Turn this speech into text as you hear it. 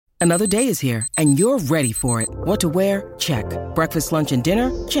Another day is here, and you're ready for it. What to wear? Check. Breakfast, lunch, and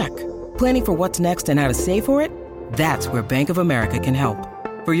dinner? Check. Planning for what's next and how to save for it? That's where Bank of America can help.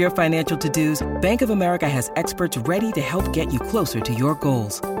 For your financial to-dos, Bank of America has experts ready to help get you closer to your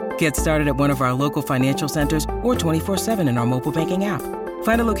goals. Get started at one of our local financial centers or 24/7 in our mobile banking app.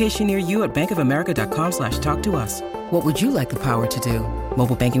 Find a location near you at bankofamerica.com/talktous. What would you like the power to do?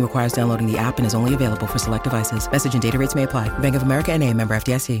 Mobile banking requires downloading the app and is only available for select devices. Message and data rates may apply. Bank of America NA, member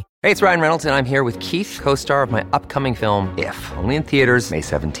FDIC. Hey, it's Ryan Reynolds, and I'm here with Keith, co-star of my upcoming film, If, only in theaters May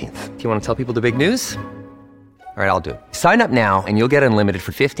 17th. Do you want to tell people the big news? All right, I'll do it. Sign up now and you'll get unlimited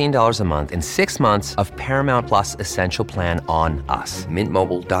for $15 a month and 6 months of Paramount Plus Essential Plan on us.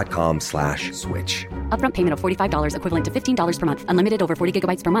 MintMobile.com/switch. Upfront payment of $45 equivalent to $15 per month. Unlimited over 40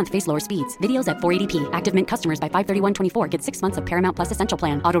 gigabytes per month. Face lower speeds. Videos at 480p. Active Mint customers by 531.24 get 6 months of Paramount Plus Essential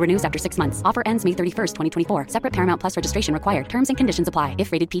Plan. Auto renews after 6 months. Offer ends May 31st, 2024. Separate Paramount Plus registration required. Terms and conditions apply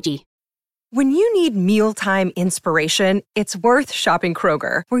if rated PG. When you need mealtime inspiration, it's worth shopping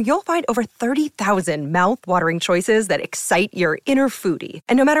Kroger, where you'll find over 30,000 mouth-watering choices that excite your inner foodie.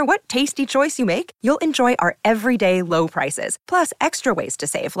 And no matter what tasty choice you make, you'll enjoy our everyday low prices, plus extra ways to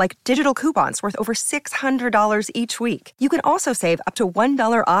save, like digital coupons worth over $600 each week. You can also save up to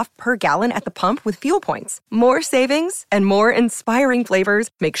 $1 off per gallon at the pump with fuel points. More savings and more inspiring flavors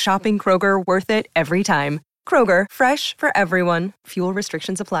make shopping Kroger worth it every time. Kroger, fresh for everyone. Fuel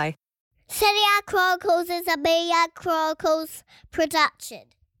restrictions apply. Serie Chronicles is a Media Chronicles production.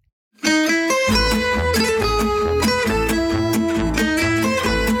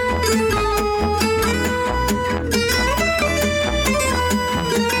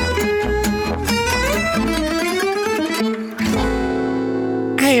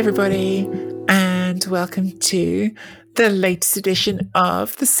 Hey everybody, and welcome to the latest edition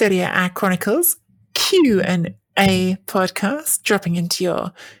of the Serie A Chronicles Q&A podcast, dropping into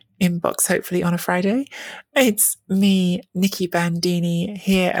your inbox hopefully on a Friday. It's me, Nikki Bandini,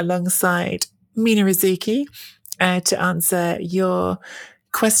 here alongside Mina Rizuki to answer your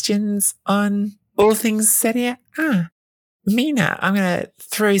questions on all things Serie A. Mina, I'm going to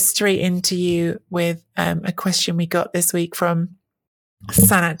throw straight into you with a question we got this week from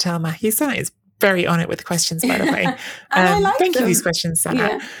Sanat Telmahi. Sanat is very on it with questions, by the way. I like thank them. you for these questions, Sanat.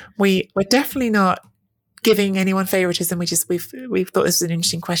 Yeah. We're definitely not giving anyone favoritism. We've thought this was an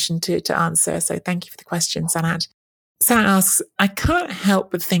interesting question to answer. So thank you for the question, Sanat. Sanat asks, I can't help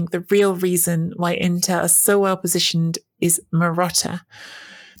but think the real reason why Inter are so well positioned is Marotta.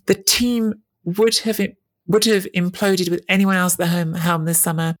 The team would have imploded with anyone else at the helm this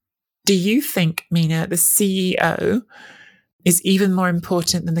summer. Do you think, Mina, the CEO is even more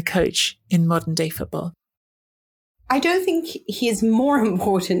important than the coach in modern day football? I don't think he is more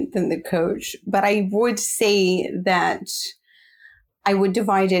important than the coach, but I would say that I would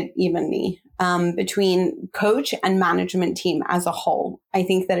divide it evenly between coach and management team as a whole. I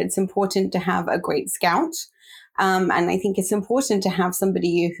think that it's important to have a great scout. And I think it's important to have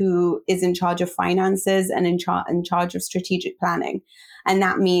somebody who is in charge of finances and in charge of strategic planning. And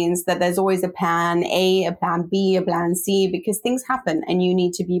that means that there's always a plan A, a plan B, a plan C, because things happen and you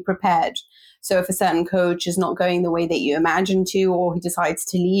need to be prepared. So if a certain coach is not going the way that you imagine to, or he decides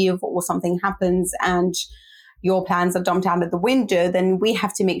to leave, or something happens and your plans are dumped out of the window, then we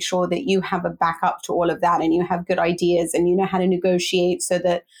have to make sure that you have a backup to all of that and you have good ideas and you know how to negotiate so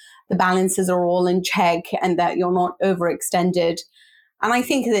that the balances are all in check and that you're not overextended. And I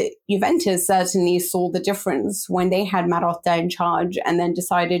think that Juventus certainly saw the difference when they had Marotta in charge and then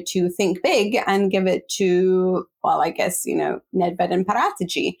decided to think big and give it to, well, I guess, Nedved and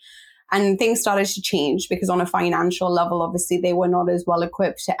Paratici. And things started to change because on a financial level, obviously, they were not as well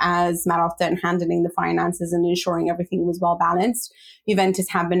equipped as Marotta in handling the finances and ensuring everything was well balanced. Juventus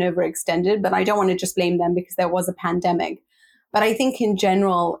have been overextended, but I don't want to just blame them because there was a pandemic. But I think in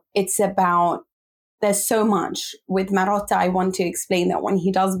general, it's about, there's so much. With Marotta, I want to explain that when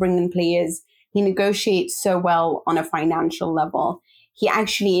he does bring in players, he negotiates so well on a financial level. He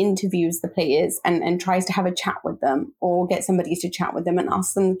actually interviews the players and tries to have a chat with them or get somebody to chat with them and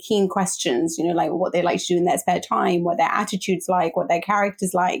ask them keen questions, like what they like to do in their spare time, what their attitude's like, what their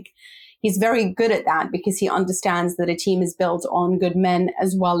character's like. He's very good at that because he understands that a team is built on good men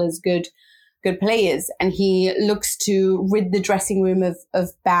as well as good players. And he looks to rid the dressing room of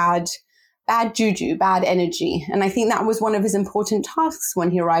bad juju, bad energy. And I think that was one of his important tasks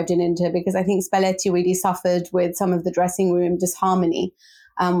when he arrived in Inter, because I think Spalletti really suffered with some of the dressing room disharmony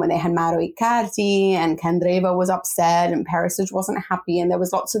when they had Mauro Icardi and Candreva was upset and Perisic wasn't happy. And there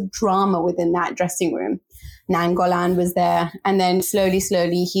was lots of drama within that dressing room. Nainggolan was there. And then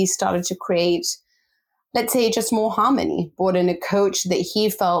slowly, he started to create let's say, just more harmony, brought in a coach that he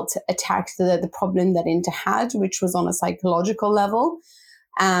felt attacked the problem that Inter had, which was on a psychological level.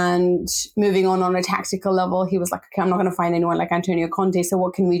 And moving on a tactical level, he was like, okay, I'm not going to find anyone like Antonio Conte. So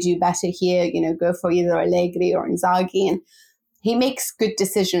what can we do better here? Go for either Allegri or Inzaghi. And he makes good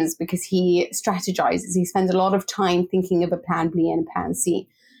decisions because he strategizes. He spends a lot of time thinking of a plan B and a plan C.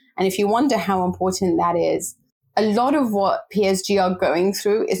 And if you wonder how important that is, a lot of what PSG are going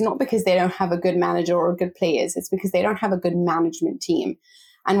through is not because they don't have a good manager or good players. It's because they don't have a good management team.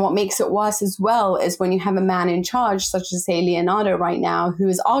 And what makes it worse as well is when you have a man in charge, such as, say, Leonardo right now, who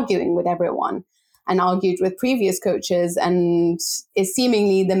is arguing with everyone and argued with previous coaches and is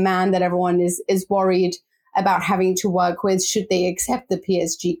seemingly the man that everyone is worried about having to work with should they accept the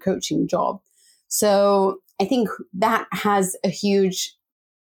PSG coaching job. So I think that has a huge,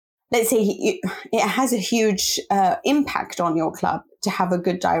 let's say, it has a huge impact on your club to have a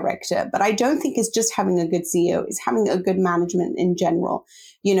good director. But I don't think it's just having a good CEO. It's having a good management in general.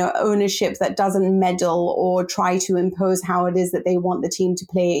 Ownership that doesn't meddle or try to impose how it is that they want the team to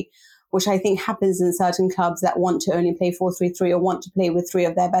play, which I think happens in certain clubs that want to only play 4-3-3 or want to play with 3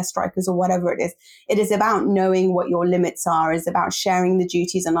 of their best strikers or whatever it is. It is about knowing what your limits are. It's about sharing the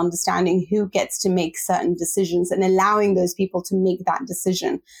duties and understanding who gets to make certain decisions and allowing those people to make that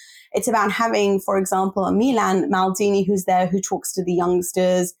decision. It's about having, for example, a Milan, Maldini, who's there, who talks to the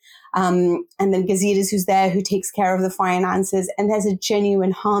youngsters, and then Gazidis, who's there, who takes care of the finances. And there's a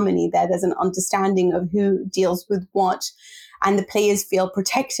genuine harmony there. There's an understanding of who deals with what. And the players feel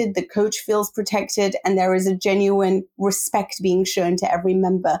protected, the coach feels protected, and there is a genuine respect being shown to every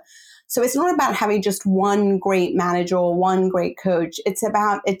member. So it's not about having just one great manager or one great coach. It's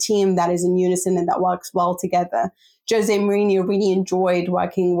about a team that is in unison and that works well together. Jose Mourinho really enjoyed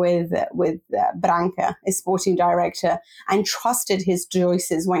working with Branca, his sporting director, and trusted his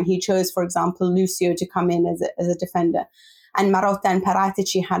choices when he chose, for example, Lucio to come in as a defender. And Marotta and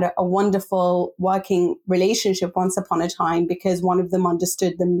Paratici had a wonderful working relationship once upon a time because one of them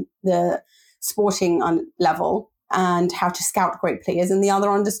understood the sporting level and how to scout great players, and the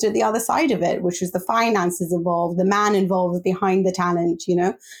other understood the other side of it, which was the finances involved, the man involved behind the talent,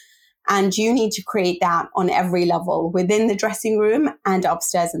 And you need to create that on every level within the dressing room and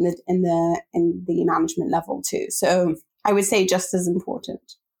upstairs in the management level too. So I would say just as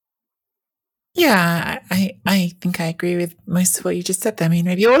important. Yeah, I think I agree with most of what you just said there. I mean,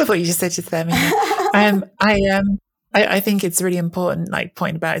 maybe all of what you just said there. I think it's really important, like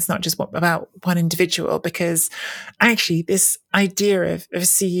pointing about it's not just about one individual, because actually this idea of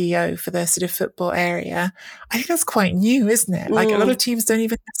CEO for the sort of football area, I think that's quite new, isn't it? Like a lot of teams don't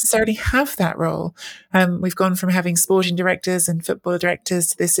even necessarily have that role. We've gone from having sporting directors and football directors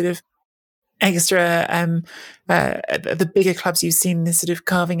to this sort of extra, the bigger clubs you've seen this sort of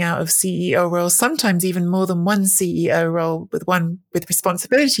carving out of CEO roles, sometimes even more than one CEO role, with one with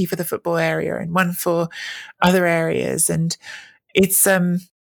responsibility for the football area and one for other areas. And it's, the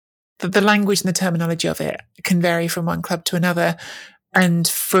language and the terminology of it can vary from one club to another. And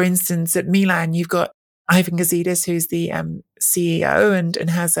for instance, at Milan, you've got Ivan Gazidis, who's the CEO and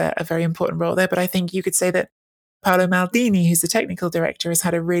has a very important role there. But I think you could say that Paolo Maldini, who's the technical director, has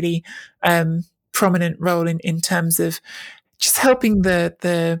had a really prominent role in terms of just helping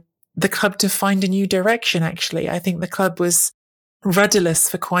the club to find a new direction, actually. I think the club was rudderless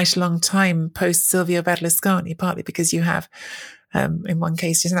for quite a long time post Silvio Berlusconi, partly because you have, in one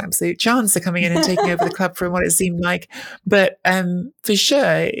case, just an absolute chance of coming in and taking over the club from what it seemed like. But for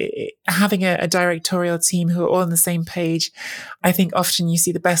sure, having a directorial team who are all on the same page, I think often you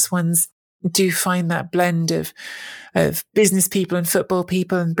see the best ones do find that blend of business people and football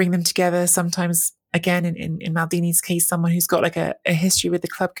people and bring them together. Sometimes, again, in Maldini's case, someone who's got like a history with the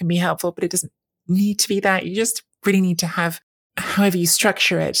club can be helpful, but it doesn't need to be that. You just really need to have, however you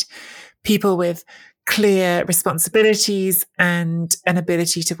structure it, people with clear responsibilities and an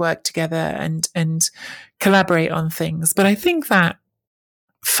ability to work together and collaborate on things. But I think that,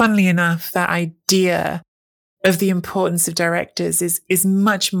 funnily enough, that idea of the importance of directors is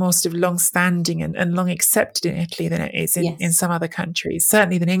much more sort of long-standing and long accepted in Italy than it is in some other countries,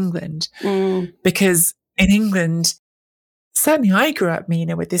 certainly than England. Because in England, certainly I grew up,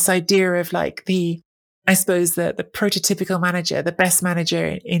 Mina, with this idea of like the prototypical manager, the best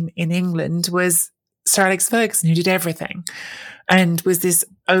manager in England was Sir Alex Ferguson, who did everything and was this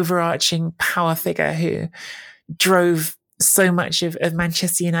overarching power figure who drove so much of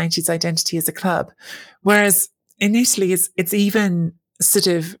Manchester United's identity as a club. Whereas in Italy, it's even sort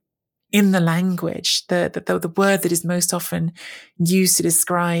of in the language, the word that is most often used to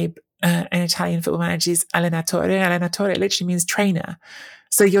describe an Italian football manager is allenatore. Allenatore literally means trainer.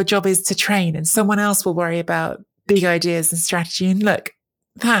 So your job is to train, and someone else will worry about big ideas and strategy. And look,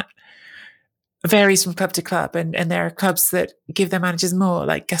 that varies from club to club. And there are clubs that give their managers more,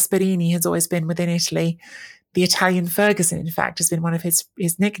 like Gasperini has always been within Italy. The Italian Ferguson, in fact, has been one of his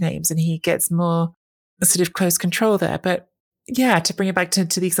nicknames, and he gets more sort of close control there. But yeah, to bring it back to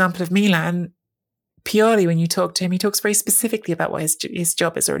the example of Milan, Pioli, when you talk to him, he talks very specifically about what his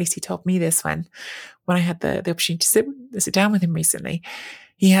job is, or at least he told me this when I had the opportunity to sit down with him recently.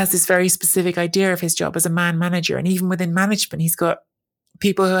 He has this very specific idea of his job as a man manager. And even within management, he's got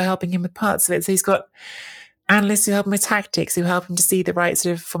people who are helping him with parts of it. So he's got analysts who help him with tactics, who help him to see the right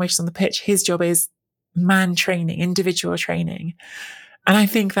sort of formations on the pitch. His job is man training, individual training. And I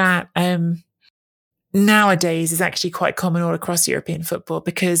think that nowadays is actually quite common all across European football,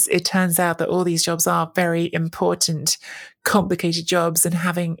 because it turns out that all these jobs are very important, complicated jobs, and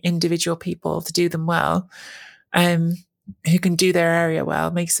having individual people to do them well, who can do their area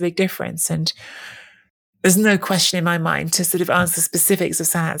well, makes a big difference. And there's no question in my mind, to sort of answer the specifics of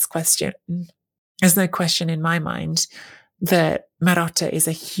Sanat's question, there's no question in my mind that Marotta is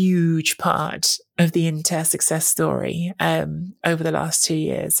a huge part of the Inter success story over the last 2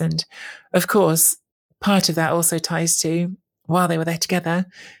 years. And of course, part of that also ties to, while they were there together,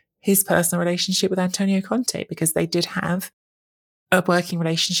 his personal relationship with Antonio Conte, because they did have a working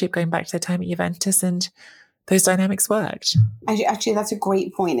relationship going back to their time at Juventus, and those dynamics worked. Actually, that's a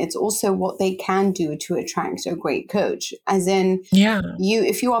great point. It's also what they can do to attract a great coach. As in,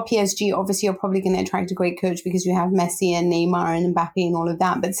 if you are PSG, obviously you're probably going to attract a great coach because you have Messi and Neymar and Mbappe and all of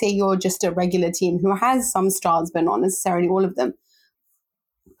that. But say you're just a regular team who has some stars, but not necessarily all of them.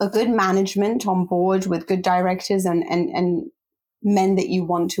 A good management on board with good directors and men that you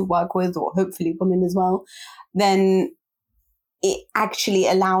want to work with, or hopefully women as well, then it actually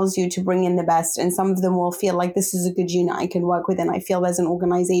allows you to bring in the best. And some of them will feel like this is a good unit I can work with, and I feel there's an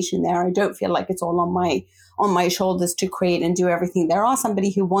organization there. I don't feel like it's all on my shoulders to create and do everything. There are some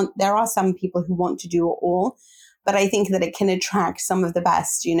people who want to do it all, but I think that it can attract some of the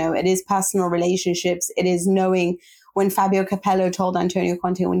best. It is personal relationships. It is knowing. When Fabio Capello told Antonio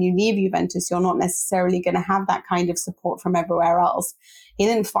Conte, when you leave Juventus, you're not necessarily going to have that kind of support from everywhere else. He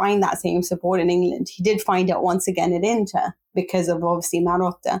didn't find that same support in England. He did find it once again at Inter because of obviously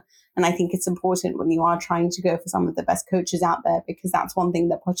Marotta. And I think it's important when you are trying to go for some of the best coaches out there, because that's one thing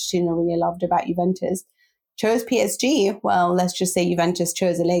that Pochettino really loved about Juventus. Chose PSG. Well, let's just say Juventus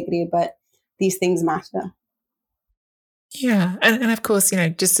chose Allegri, but these things matter. Yeah. And of course,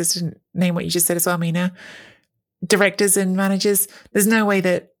 just to name what you just said as well, Mina, directors and managers, there's no way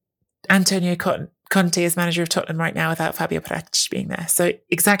that Antonio Conte is manager of Tottenham right now without Fabio Paratici being there. So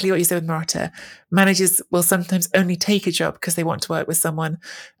exactly what you said with Marotta, managers will sometimes only take a job because they want to work with someone,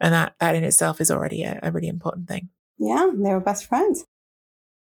 and that in itself is already a really important thing. Yeah, they were best friends.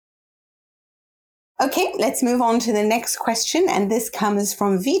 Okay, let's move on to the next question. And this comes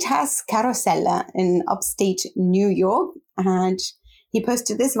from Vitas Carosella in upstate New York. And he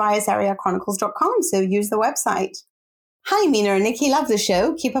posted this via SerieAchronicles.com, so use the website. Hi, Mina and Nikki. Love the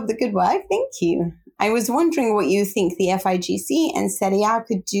show. Keep up the good work. Thank you. I was wondering what you think the FIGC and Serie A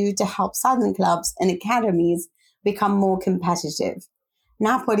could do to help southern clubs and academies become more competitive.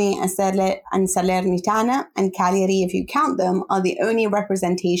 Napoli and Salernitana and Cagliari, if you count them, are the only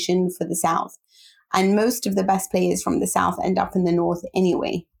representation for the south. And most of the best players from the south end up in the north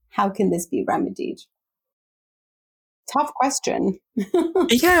anyway. How can this be remedied? Tough question.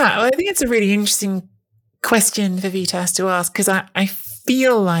 Yeah, I think it's a really interesting question for Vitas to ask, because I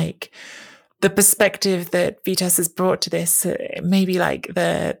feel like the perspective that Vitas has brought to this, maybe like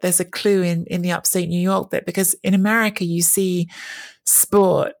there's a clue in the upstate New York bit, because in America you see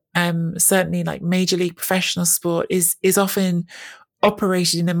sport, certainly like major league professional sport is often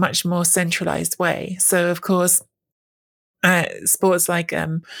operated in a much more centralized way. So of course, sports like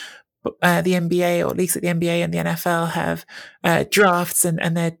the NBA, or leagues like the NBA and the NFL have drafts,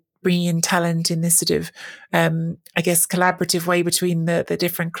 and they're bringing in talent in this sort of, I guess, collaborative way between the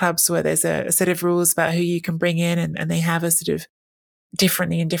different clubs, where there's a set of rules about who you can bring in, and they have a sort of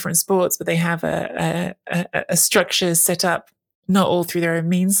differently in different sports, but they have a structure set up, not all through their own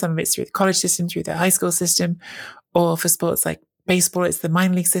means. Some of it's through the college system, through the high school system, or for sports like baseball, it's the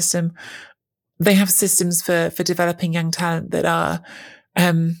minor league system. They have systems for developing young talent that are,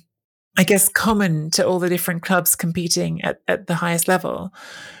 I guess, common to all the different clubs competing at the highest level.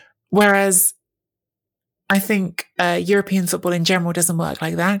 Whereas I think European football in general doesn't work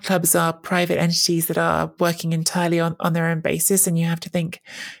like that. Clubs are private entities that are working entirely on their own basis. And you have to think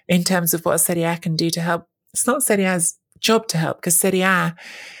in terms of what Serie A can do to help. It's not Serie A's job to help, because Serie A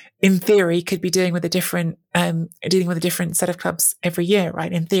in theory, could be dealing with a different set of clubs every year,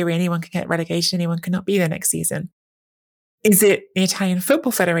 right? In theory, anyone can get relegated, anyone cannot be there next season. Is it the Italian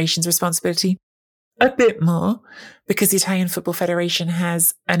Football Federation's responsibility? A bit more, because the Italian Football Federation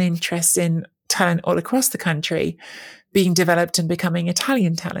has an interest in talent all across the country being developed and becoming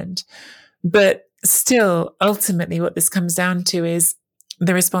Italian talent. But still, ultimately, what this comes down to is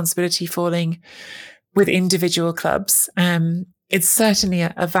the responsibility falling with individual clubs. It's certainly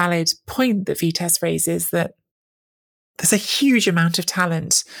a valid point that Vitas raises, that there's a huge amount of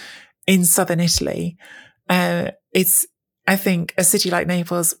talent in southern Italy. I think a city like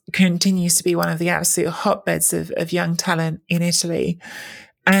Naples continues to be one of the absolute hotbeds of young talent in Italy.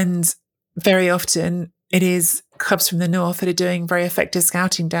 And very often it is clubs from the north that are doing very effective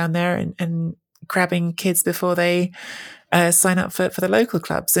scouting down there and grabbing kids before they sign up for the local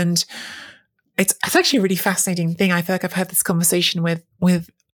clubs. And it's actually a really fascinating thing. I feel like I've had this conversation with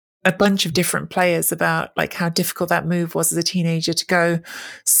a bunch of different players about like how difficult that move was as a teenager, to go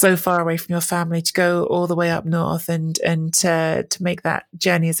so far away from your family, to go all the way up north and to make that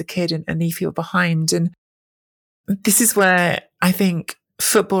journey as a kid and leave people behind. And this is where I think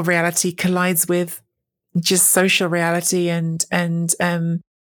football reality collides with just social reality and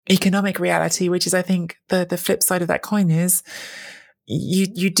economic reality, which is, I think, the flip side of that coin is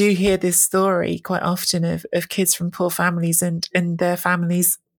you do hear this story quite often of kids from poor families and their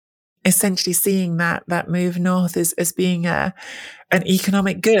families essentially seeing that move north as being an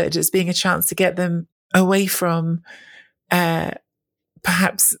economic good, as being a chance to get them away from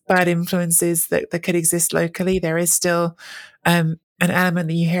perhaps bad influences that could exist locally. There is still an element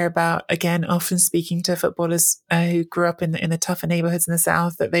that you hear about, again, often speaking to footballers who grew up in the tougher neighborhoods in the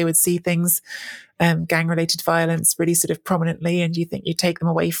south, that they would see things, gang-related violence really sort of prominently, and you think you take them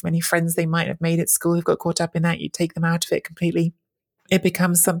away from any friends they might have made at school who've got caught up in that, you take them out of it completely. It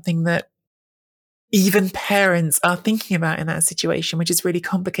becomes something that even parents are thinking about in that situation, which is really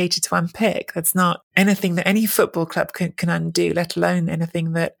complicated to unpick. That's not anything that any football club can undo, let alone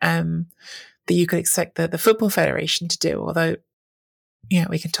anything that you could expect the Football Federation to do. Although,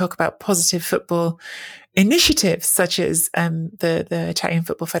 we can talk about positive football initiatives, such as the Italian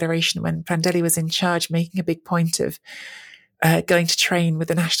Football Federation, when Prandelli was in charge, making a big point of going to train with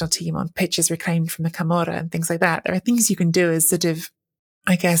the national team on pitches reclaimed from the Camorra and things like that. There are things you can do as sort of,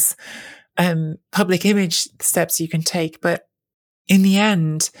 I guess, public image steps you can take. But in the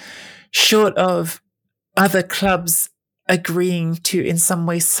end, short of other clubs agreeing to in some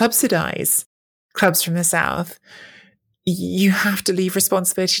way subsidize clubs from the south, you have to leave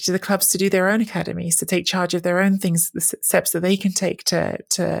responsibility to the clubs to do their own academies, to take charge of their own things, the steps that they can take to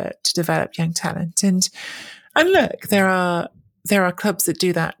develop young talent. And look, there are clubs that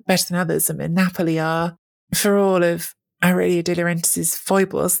do that better than others. I mean, Napoli are, for all of Aurelio De Laurentiis's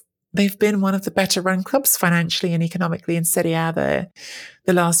foibles, they've been one of the better run clubs financially and economically in Serie A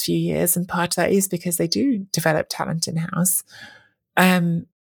the last few years. And part of that is because they do develop talent in-house.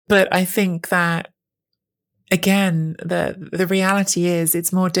 But I think that, again, the reality is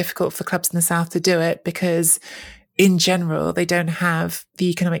it's more difficult for clubs in the south to do it because in general, they don't have the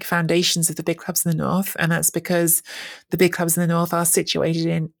economic foundations of the big clubs in the north. And that's because the big clubs in the north are situated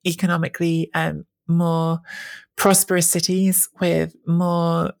in economically more prosperous cities with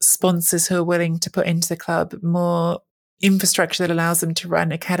more sponsors who are willing to put into the club, more infrastructure that allows them to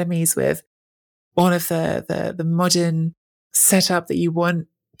run academies with all of the modern setup that you want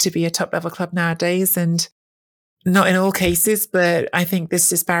to be a top level club nowadays. And not in all cases, but I think this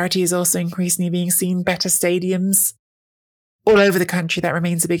disparity is also increasingly being seen. Better stadiums all over the country, that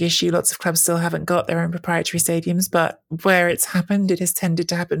remains a big issue. Lots of clubs still haven't got their own proprietary stadiums, but where it's happened, it has tended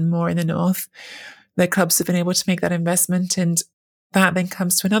to happen more in the north. The clubs have been able to make that investment. And that then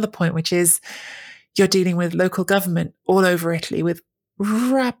comes to another point, which is you're dealing with local government all over Italy with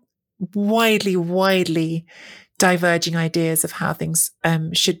widely diverging ideas of how things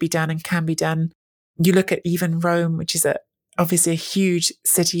should be done and can be done. You look at even Rome, which is obviously a huge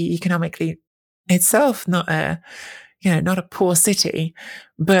city economically itself, not a poor city,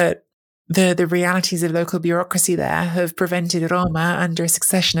 but the realities of local bureaucracy there have prevented Roma, under a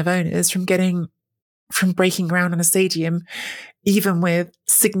succession of owners, from breaking ground on a stadium, even with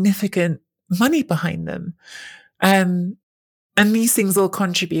significant money behind them. And these things all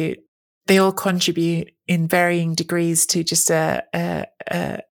contribute. They all contribute in varying degrees to just a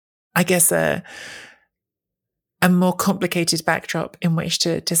more complicated backdrop in which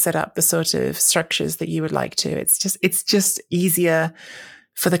to set up the sort of structures that you would like to. It's just easier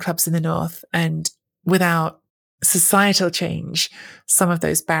for the clubs in the north, and without societal change, some of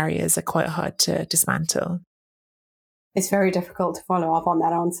those barriers are quite hard to dismantle. It's very difficult to follow up on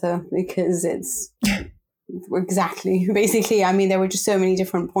that answer because it's exactly, basically, I mean, there were just so many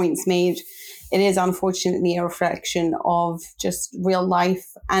different points made. It is unfortunately a reflection of just real life,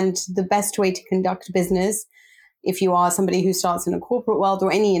 and the best way to conduct business, if you are somebody who starts in a corporate world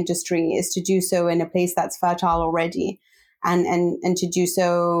or any industry, is to do so in a place that's fertile already, and to do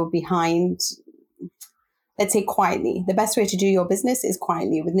so behind, let's say, quietly. The best way to do your business is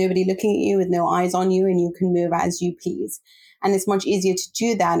quietly, with nobody looking at you, with no eyes on you, and you can move as you please. And it's much easier to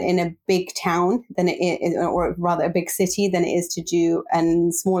do that in a big town than it is, or rather a big city, than it is to do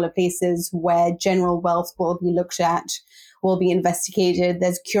in smaller places where general wealth will be looked at, will be investigated.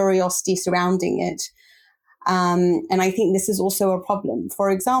 There's curiosity surrounding it. And I think this is also a problem. For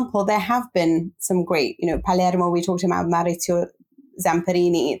example, there have been some great, Palermo, we talked about Maurizio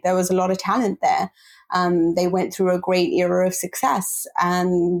Zamparini. There was a lot of talent there. They went through a great era of success,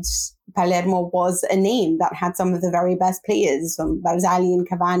 and Palermo was a name that had some of the very best players, from Barzagli and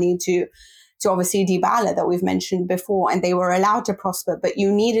Cavani to obviously Dybala that we've mentioned before, and they were allowed to prosper. But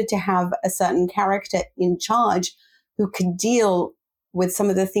you needed to have a certain character in charge who could deal with some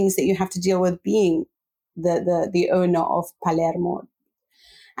of the things that you have to deal with being the owner of Palermo.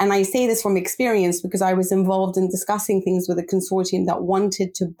 And I say this from experience because I was involved in discussing things with a consortium that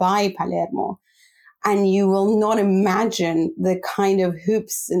wanted to buy Palermo. And you will not imagine the kind of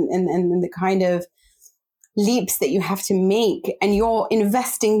hoops and the kind of leaps that you have to make. And you're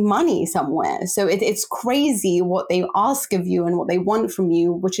investing money somewhere. So it's crazy what they ask of you and what they want from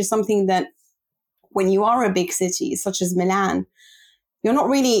you, which is something that when you are a big city, such as Milan, you're not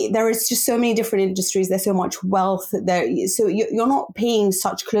really, there is just so many different industries. There's so much wealth there. So you're not paying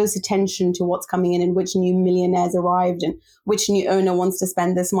such close attention to what's coming in and which new millionaires arrived and which new owner wants to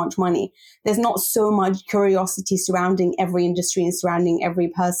spend this much money. There's not so much curiosity surrounding every industry and surrounding every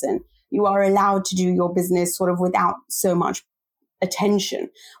person. You are allowed to do your business sort of without so much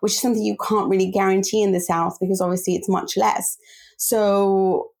attention, which is something you can't really guarantee in the South because obviously it's much less.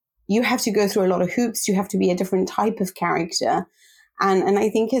 So you have to go through a lot of hoops. You have to be a different type of character. And I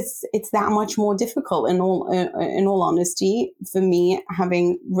think it's that much more difficult in all honesty for me,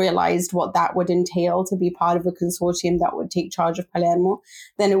 having realized what that would entail to be part of a consortium that would take charge of Palermo,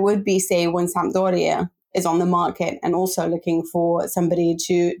 than it would be, say, when Sampdoria is on the market and also looking for somebody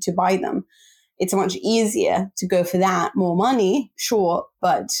to buy them. It's much easier to go for that, more money, sure,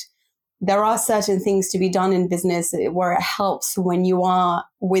 but there are certain things to be done in business where it helps when you are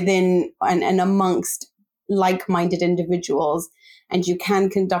within and amongst like-minded individuals, and you can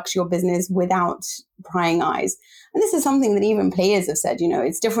conduct your business without prying eyes. And this is something that even players have said,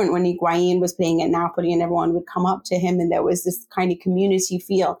 it's different when Higuain was playing at Napoli and everyone would come up to him and there was this kind of community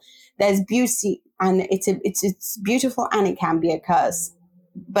feel. There's beauty, and it's beautiful, and it can be a curse.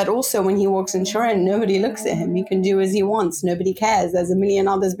 But also when he walks in Turin, nobody looks at him. He can do as he wants. Nobody cares. There's a million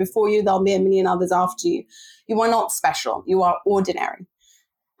others before you. There'll be a million others after you. You are not special. You are ordinary.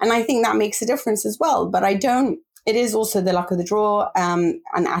 And I think that makes a difference as well. But it is also the luck of the draw. And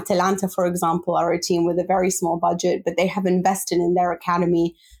Atalanta, for example, are a team with a very small budget, but they have invested in their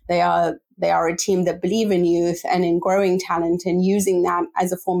academy. They are a team that believe in youth and in growing talent and using that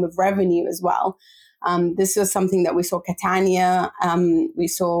as a form of revenue as well. This was something that we saw Catania, we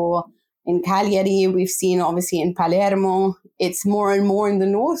saw in Cagliari, we've seen obviously in Palermo. It's more and more in the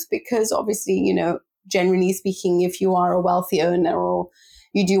north because obviously, generally speaking, if you are a wealthy owner or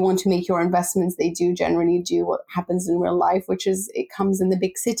you do want to make your investments, they do generally do what happens in real life, which is it comes in the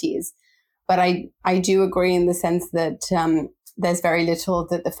big cities. But I do agree in the sense that there's very little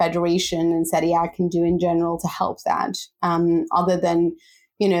that the Federation and Serie A can do in general to help that, other than,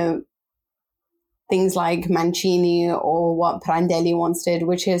 things like Mancini or what Prandelli once did,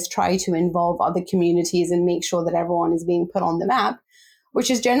 which is try to involve other communities and make sure that everyone is being put on the map, which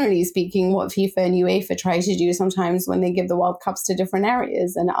is generally speaking what FIFA and UEFA try to do sometimes when they give the World Cups to different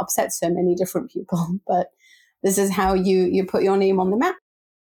areas, and it upsets so many different people. But this is how you put your name on the map.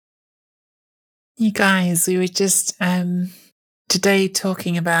 You guys, we were just today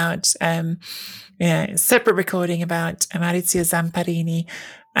talking about separate recording about Maurizio Zamparini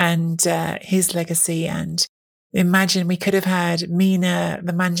and his legacy. And imagine we could have had Mina,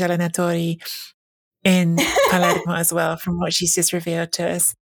 the Mangialanatori, in Palermo as well, from what she's just revealed to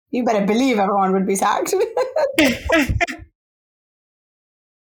us. You better believe everyone would be sacked.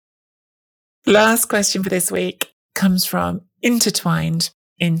 Last question for this week comes from Intertwined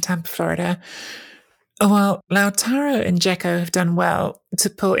in Tampa, Florida. While Lautaro and Dzeko have done well to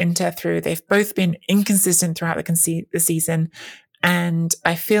pull Inter through, they've both been inconsistent throughout the season, and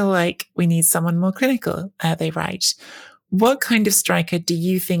I feel like we need someone more clinical, they write. what kind of striker do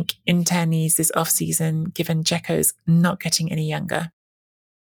you think Inter needs this off-season, given Dzeko's not getting any younger?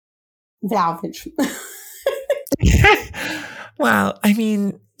 Vlahovic. Well, I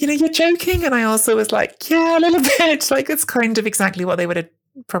mean, you're joking. And I also was like, yeah, a little bit. Like, it's kind of exactly what they would have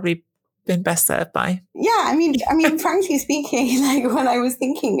probably been best served by. Yeah, I mean, frankly speaking, like when I was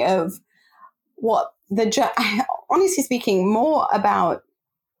thinking of what honestly speaking, more about,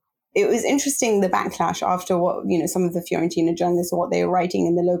 it was interesting, the backlash after what, some of the Fiorentina journalists or what they were writing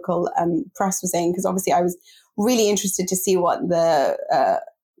in the local press was saying, because obviously I was really interested to see what the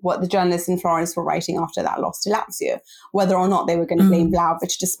journalists in Florence were writing after that loss to Lazio, whether or not they were going to blame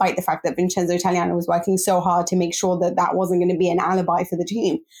Vlahovic, despite the fact that Vincenzo Italiano was working so hard to make sure that that wasn't going to be an alibi for the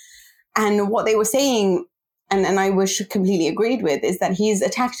team. And what they were saying, and I was completely agreed with, is that he's a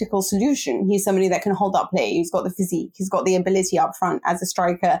tactical solution. He's somebody that can hold up play. He's got the physique. He's got the ability up front as a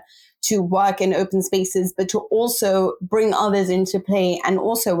striker to work in open spaces, but to also bring others into play and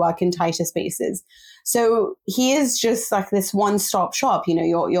also work in tighter spaces. So he is just like this one-stop shop,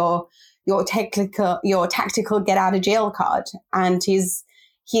 your tactical get out of jail card. And he's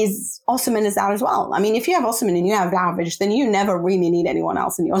Osimhen is that as well. I mean, if you have Osimhen and you have Vlahovic, then you never really need anyone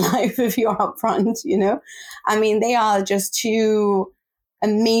else in your life if you're up front, I mean, they are just two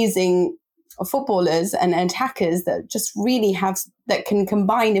amazing footballers and attackers that just really that can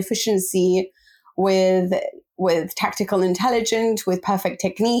combine efficiency with tactical intelligence, with perfect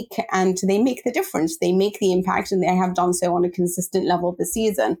technique, and they make the difference. They make the impact, and they have done so on a consistent level this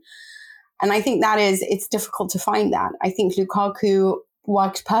season. And I think it's difficult to find that. I think Lukaku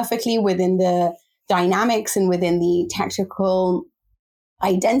worked perfectly within the dynamics and within the tactical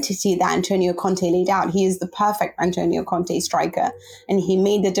identity that Antonio Conte laid out. He is the perfect Antonio Conte striker, and he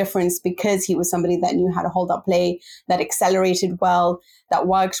made the difference because he was somebody that knew how to hold up play, that accelerated well, that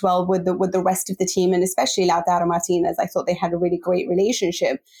worked well with the rest of the team, and especially Lautaro Martinez. I thought they had a really great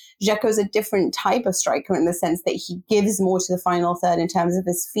relationship. Dzeko's a different type of striker in the sense that he gives more to the final third in terms of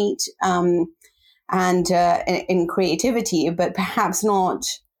his feet and in creativity, but perhaps not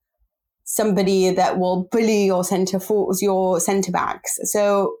somebody that will bully your centre backs.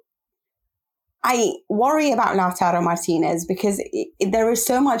 So I worry about Lautaro Martinez because there is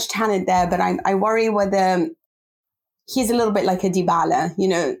so much talent there, but I worry whether he's a little bit like a Dybala.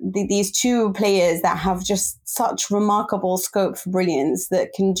 These two players that have just such remarkable scope for brilliance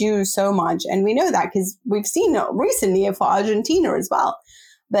that can do so much. And we know that because we've seen it recently for Argentina as well.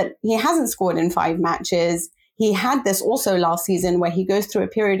 But he hasn't scored in 5 matches. He had this also last season where he goes through a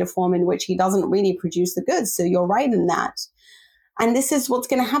period of form in which he doesn't really produce the goods. So you're right in that. And this is what's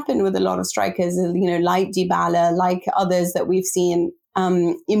going to happen with a lot of strikers, like Dybala, like others that we've seen,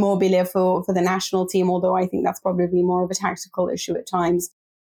 Immobile for the national team, although I think that's probably more of a tactical issue at times,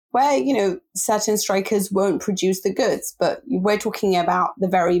 where, certain strikers won't produce the goods. But we're talking about the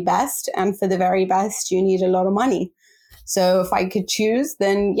very best. And for the very best, you need a lot of money. So if I could choose,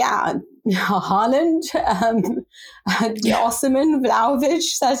 then yeah, Haaland, Osimhen, Vlahovic,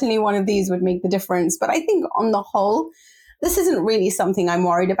 certainly one of these would make the difference. But I think on the whole, this isn't really something I'm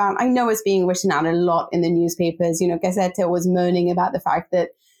worried about. I know it's being written out a lot in the newspapers. Gazzetta was moaning about the fact that,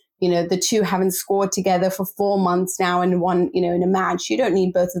 the two haven't scored together for 4 months now and one, in a match. You don't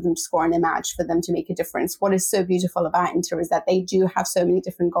need both of them to score in a match for them to make a difference. What is so beautiful about Inter is that they do have so many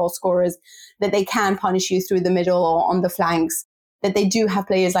different goal scorers that they can punish you through the middle or on the flanks, that they do have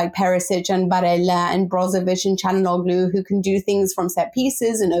players like Perisic and Barella and Brozovic and Çalhanoğlu who can do things from set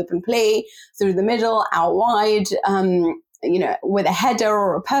pieces and open play through the middle, out wide, with a header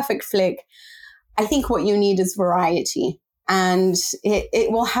or a perfect flick. I think what you need is variety. And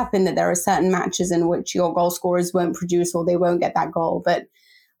it will happen that there are certain matches in which your goal scorers won't produce or they won't get that goal. But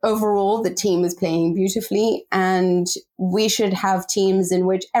overall, the team is playing beautifully, and we should have teams in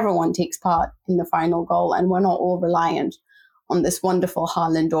which everyone takes part in the final goal, and we're not all reliant on this wonderful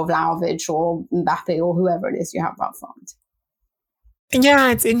Haaland or Vlahovic or Mbappe or whoever it is you have up front.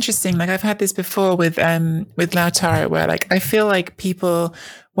 Yeah, it's interesting. Like I've had this before with Lautaro, where I feel like people,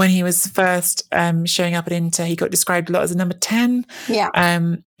 when he was first showing up at Inter, he got described a lot as a number 10. Yeah.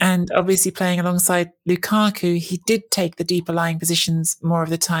 And obviously playing alongside Lukaku, he did take the deeper lying positions more of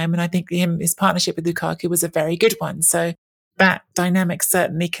the time. And I think his partnership with Lukaku was a very good one. So that dynamic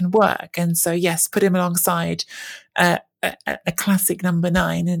certainly can work. And so yes, put him alongside a classic number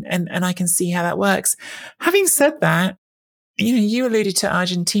 9, and I can see how that works. Having said that, you alluded to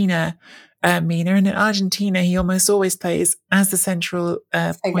Argentina, Mina, and in Argentina, he almost always plays as the central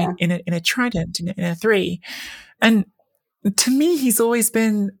point in a trident, in a 3. And to me, he's always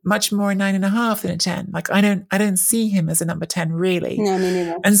been much more a 9.5 than a 10. I don't see him as a number 10 really. No, me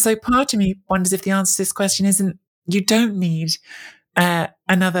neither. And so part of me wonders if the answer to this question isn't, you don't need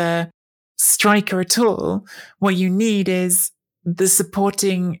another striker at all. What you need is the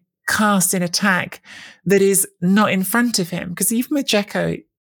supporting cast in attack that is not in front of him. Because even with Dzeko,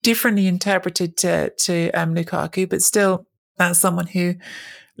 differently interpreted to Lukaku, but still that's someone who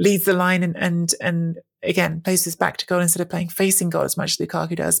leads the line and again plays his back to goal instead of playing facing goal as much as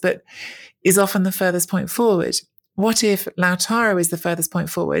Lukaku does, but is often the furthest point forward. What if Lautaro is the furthest point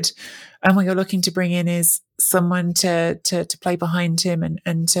forward, and what you're looking to bring in is someone to play behind him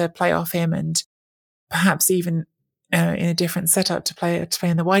and to play off him, and perhaps even in a different setup to play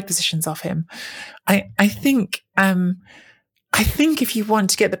in the wide positions off him? I think if you want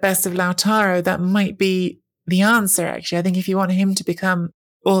to get the best of Lautaro, that might be the answer. Actually, I think if you want him to become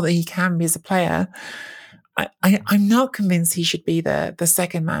all that he can be as a player, I'm not convinced he should be the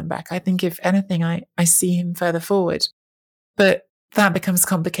second man back. I think if anything, I see him further forward. But that becomes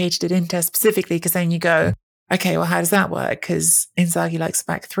complicated at Inter specifically, because then you go, okay, well, how does that work? Because Inzaghi likes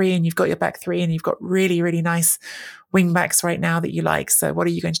back three, and you've got your back three, and you've got really, really nice wing backs right now that you like. So what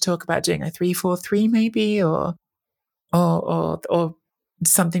are you going to talk about doing? A 3-4-3 maybe, or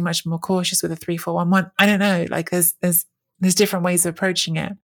something much more cautious with a 3-4-1-1? I don't know. Like there's different ways of approaching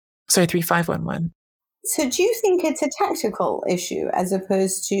it. Sorry, 3-5-1-1. So do you think it's a tactical issue as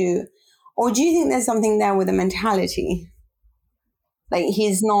opposed to, or do you think there's something there with the mentality? Like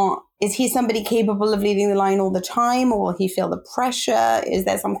is he somebody capable of leading the line all the time, or will he feel the pressure? Is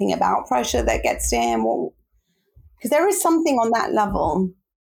there something about pressure that gets to him? Because there is something on that level.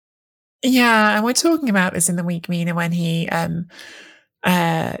 Yeah, and we're talking about this in the week, Mina, when he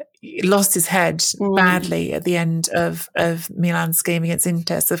lost his head badly at the end of Milan's game against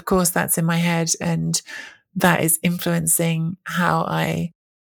Inter. So of course that's in my head, and that is influencing how I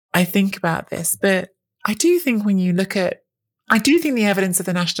think about this. But I do think the evidence of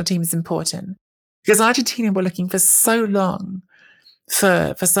the national team is important, because Argentina were looking for so long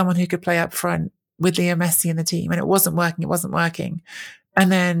for someone who could play up front with Leo Messi in the team, and it wasn't working. And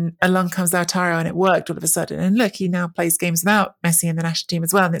then along comes Lautaro, and it worked all of a sudden. And look, he now plays games without Messi in the national team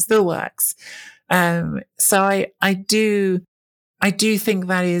as well, and it still works. So I do think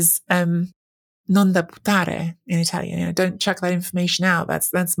that is non da buttare in Italian. Don't chuck that information out.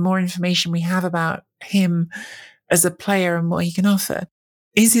 That's more information we have about him as a player and what he can offer.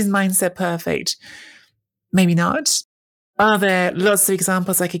 Is his mindset perfect? Maybe not. Are there lots of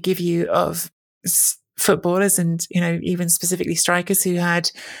examples I could give you of footballers and, even specifically strikers who had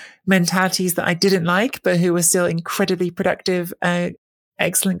mentalities that I didn't like, but who were still incredibly productive,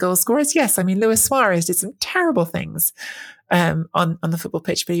 excellent goal scorers? Yes. I mean, Luis Suarez did some terrible things on the football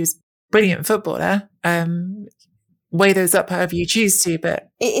pitch, but he was a brilliant footballer. Weigh those up however you choose to, but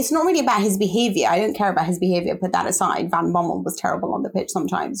it's not really about his behavior. I don't care about his behavior. Put that aside. Van Bommel was terrible on the pitch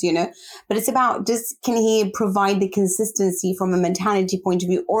sometimes, but it's about can he provide the consistency from a mentality point of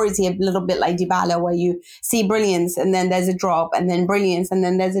view, or is he a little bit like Dybala, where you see brilliance and then there's a drop, and then brilliance and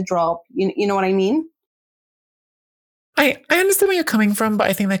then there's a drop? You know what I mean? I understand where you're coming from, but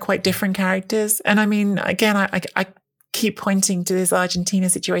I think they're quite different characters. And I mean, again, I keep pointing to this Argentina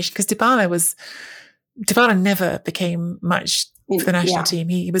situation, because Dybala never became much for the national team.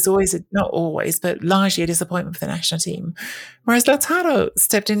 He was always, not always, but largely a disappointment for the national team. Whereas Lautaro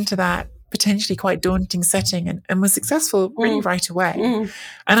stepped into that potentially quite daunting setting and was successful really right away.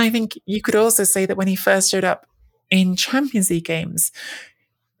 And I think you could also say that when he first showed up in Champions League games,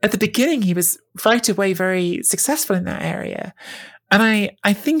 at the beginning, he was right away very successful in that area. And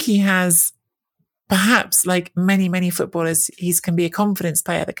I think he has, perhaps like many, many footballers, he can be a confidence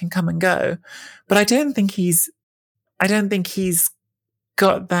player that can come and go. But I don't think he's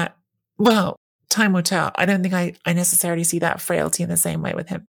got that. Well, time will tell. I don't think I necessarily see that frailty in the same way with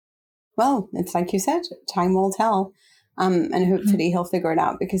him. Well, it's like you said, time will tell. And hopefully he'll figure it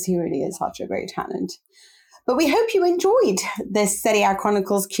out, because he really is such a great talent. But we hope you enjoyed this Serie A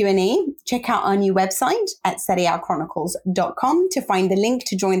Chronicles Q&A. Check out our new website at serieachronicles.com to find the link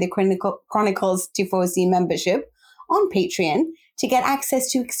to join the Chronicles Tifosi membership on Patreon to get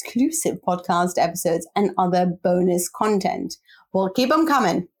access to exclusive podcast episodes and other bonus content. We'll keep them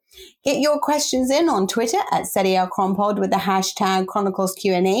coming. Get your questions in on Twitter at Serie A Chronpod with the hashtag Chronicles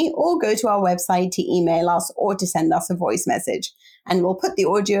Q&A, or go to our website to email us or to send us a voice message. And we'll put the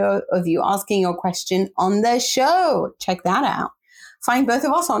audio of you asking your question on the show. Check that out. Find both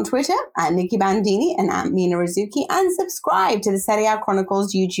of us on Twitter at Nikki Bandini and at Mina Rizuki, and subscribe to the Serie A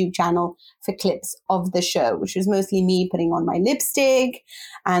Chronicles YouTube channel for clips of the show, which was mostly me putting on my lipstick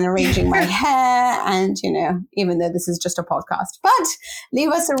and arranging my hair. And, even though this is just a podcast, but leave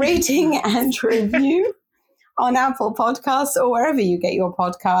us a rating and review on Apple Podcasts or wherever you get your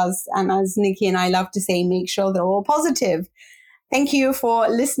podcasts. And as Nikki and I love to say, make sure they're all positive. Thank you for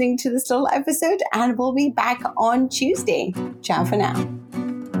listening to this little episode, and we'll be back on Tuesday. Ciao for now.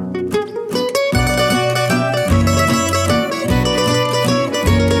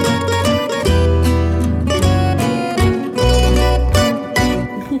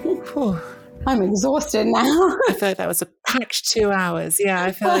 I'm exhausted now. I feel like that was a packed 2 hours. Yeah,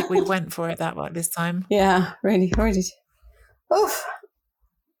 I feel like we went for it that one this time. Yeah, really. Oof.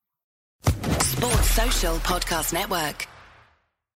 Sports Social Podcast Network.